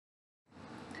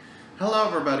Hello,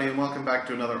 everybody, and welcome back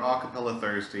to another Acapella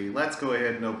Thursday. Let's go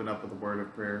ahead and open up with a word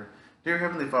of prayer. Dear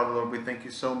Heavenly Father, Lord, we thank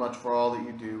you so much for all that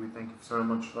you do. We thank you so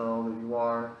much for all that you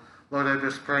are. Lord, I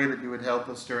just pray that you would help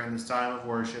us during this time of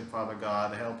worship, Father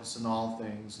God. Help us in all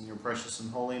things. In your precious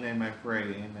and holy name I pray.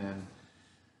 Amen.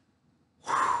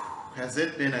 Has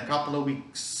it been a couple of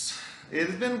weeks? It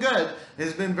has been good. It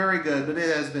has been very good, but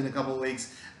it has been a couple of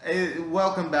weeks.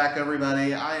 Welcome back,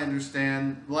 everybody. I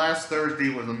understand last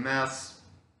Thursday was a mess.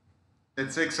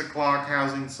 At 6 o'clock,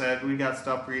 housing said, we got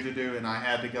stuff for you to do, and I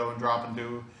had to go and drop and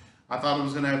do. I thought I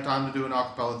was going to have time to do an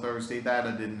acapella Thursday.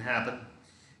 That didn't happen.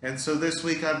 And so this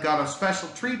week I've got a special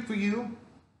treat for you.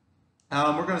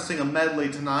 We're going to sing a medley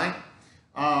tonight.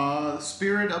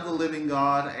 Spirit of the Living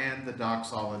God and the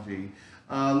Doxology.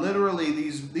 Literally,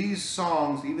 these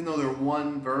songs, even though they're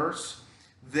one verse,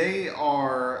 they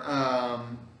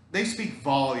speak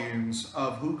volumes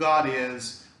of who God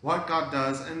is, what God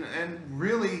does, and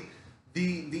really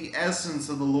the essence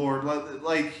of the Lord.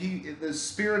 Like the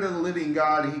Spirit of the Living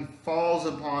God, He falls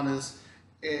upon us,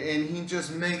 and He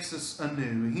just makes us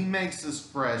anew. He makes us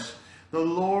fresh. The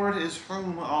Lord is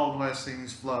whom all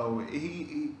blessings flow.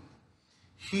 He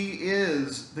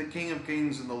is the King of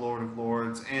Kings and the Lord of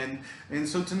Lords. And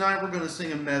so tonight we're going to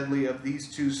sing a medley of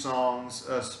these two songs,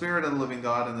 Spirit of the Living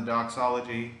God and the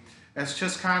Doxology, as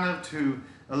just kind of to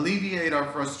alleviate our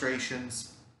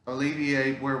frustrations,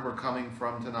 alleviate where we're coming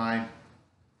from tonight.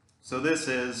 So this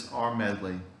is our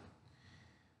medley.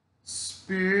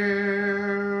 Spirit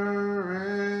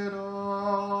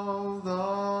of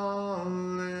the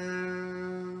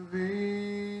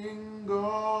living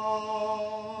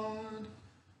God,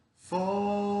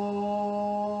 fall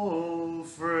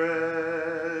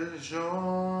fresh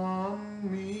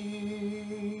on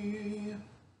me.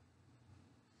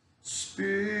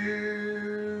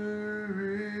 Spirit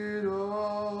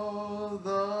of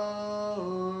the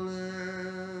living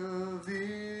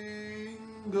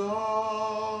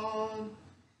God,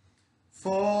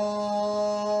 fall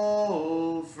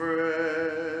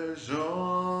fresh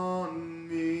on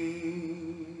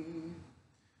me.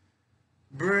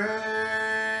 Break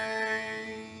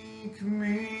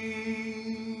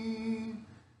me,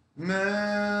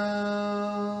 melt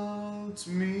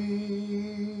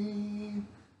me,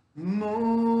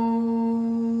 mold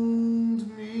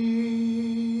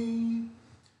me,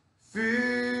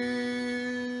 fill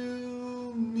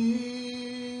me,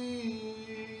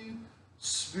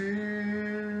 Spirit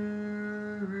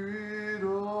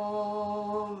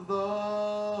of the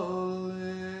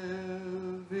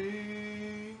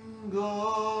living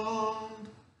God,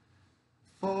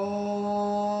 fall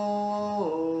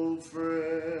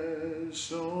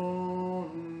fresh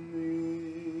on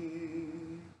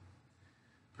me.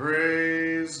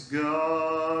 Praise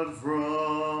God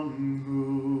from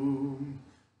whom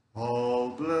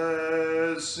all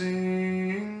blessings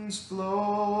flow.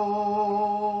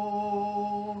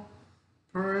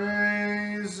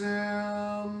 Praise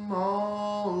Him,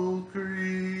 all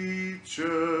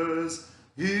creatures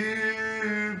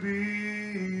here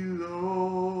below.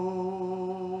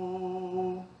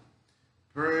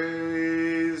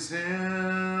 Praise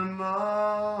Him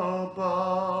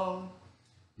above,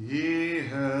 ye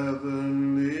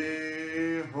heavenly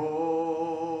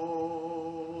host.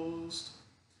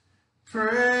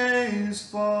 Praise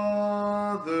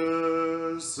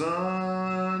Father,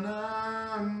 Son,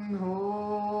 and Holy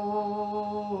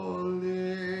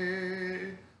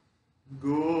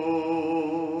Ghost.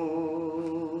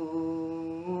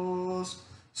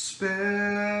 Spirit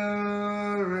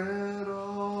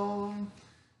of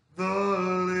the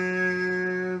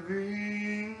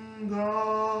living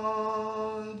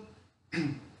God,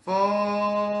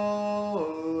 fall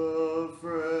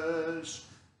afresh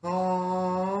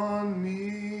on me.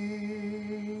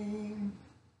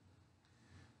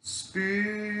 Spirit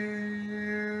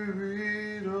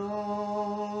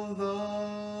of the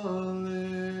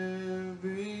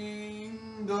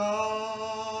living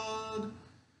God,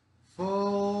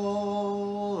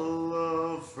 fall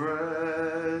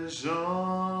afresh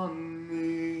on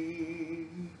me.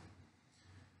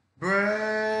 Break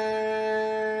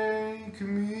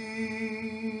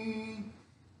me,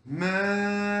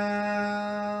 melt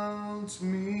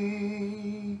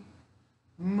me,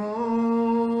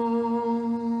 mold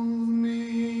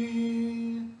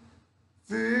me,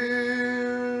 fill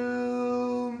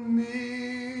me,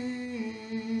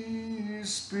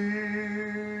 Spirit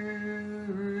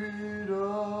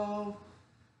of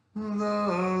the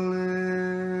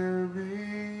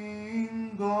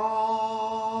living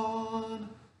God,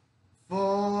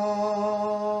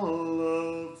 fall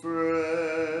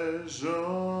afresh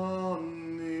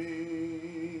on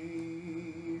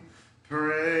me.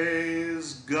 Praise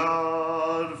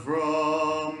God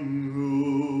from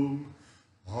whom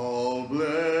all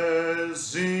blessings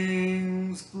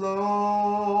flow.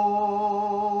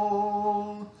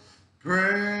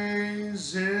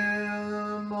 Praise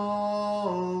him,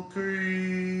 all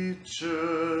creatures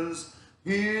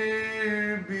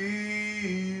here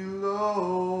below.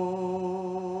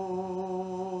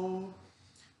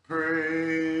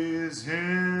 Praise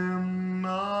him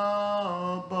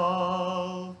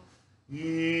above,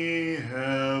 ye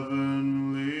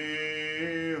heavenly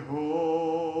hosts.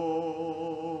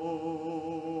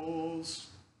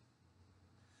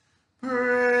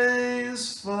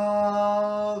 Praise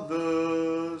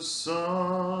Father,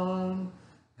 Son,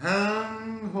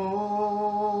 and Holy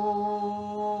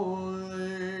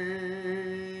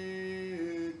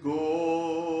Ghost.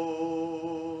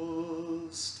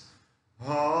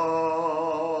 Amen.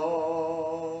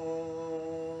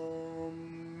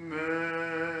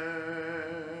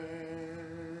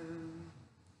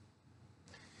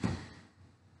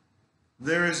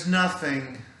 There is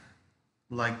nothing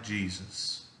like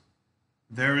Jesus.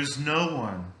 There is no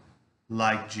one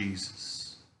like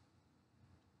Jesus.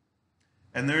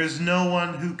 And there is no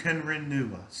one who can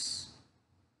renew us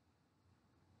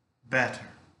better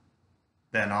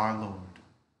than our Lord.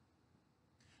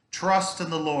 Trust in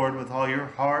the Lord with all your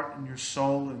heart and your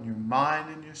soul and your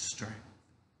mind and your strength.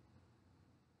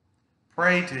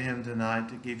 Pray to him tonight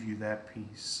to give you that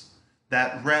peace,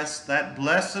 that rest, that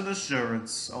blessed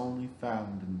assurance only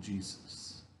found in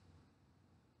Jesus.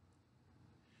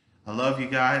 I love you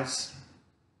guys.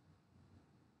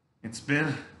 It's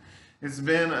been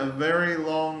a very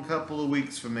long couple of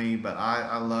weeks for me, but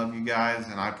I love you guys,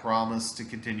 and I promise to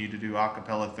continue to do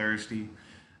Acapella Thursday.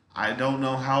 I don't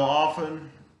know how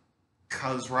often,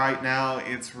 because right now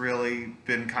it's really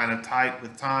been kind of tight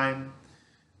with time.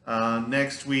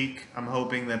 Next week, I'm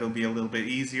hoping that it'll be a little bit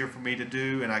easier for me to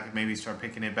do, and I can maybe start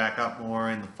picking it back up more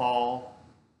in the fall.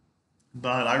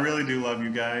 But I really do love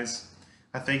you guys.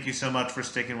 I thank you so much for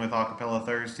sticking with Acapella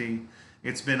Thursday.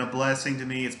 It's been a blessing to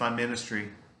me. It's my ministry,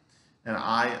 and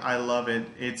I love it.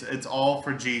 It's all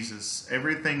for Jesus.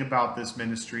 Everything about this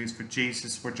ministry is for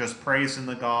Jesus. We're just praising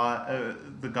the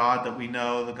God that we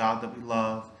know, the God that we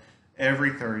love,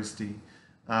 every Thursday.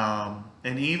 And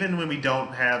even when we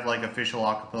don't have like official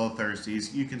Acapella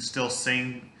Thursdays, you can still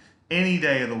sing any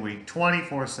day of the week,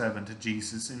 24/7 to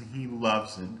Jesus, and he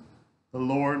loves it. The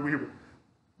Lord,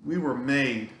 we were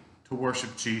made to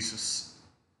worship Jesus.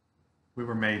 We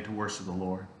were made to worship the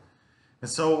Lord.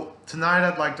 And so tonight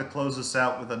I'd like to close this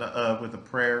out with a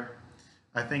prayer.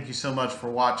 I thank you so much for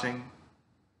watching.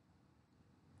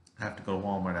 I have to go to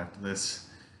Walmart after this.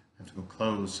 I have to go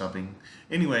clothes shopping.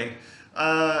 Anyway,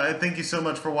 I thank you so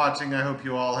much for watching. I hope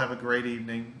you all have a great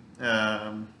evening.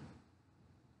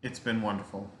 It's been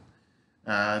wonderful.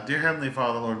 Dear Heavenly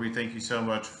Father, Lord, we thank you so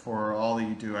much for all that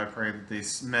you do. I pray that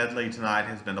this medley tonight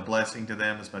has been a blessing to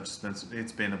them as much as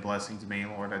it's been a blessing to me,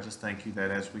 Lord. I just thank you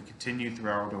that as we continue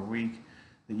throughout our week,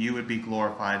 that you would be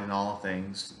glorified in all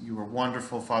things. You are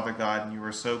wonderful, Father God, and you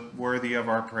are so worthy of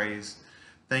our praise.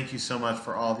 Thank you so much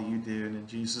for all that you do, and in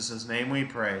Jesus' name we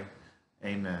pray.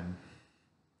 Amen.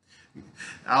 You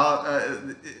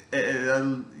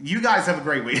guys have a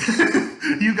great week.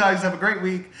 You guys have a great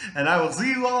week, and I will see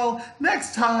you all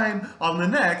next time on the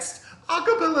next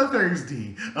Acapella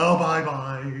Thursday. Oh,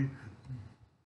 bye-bye.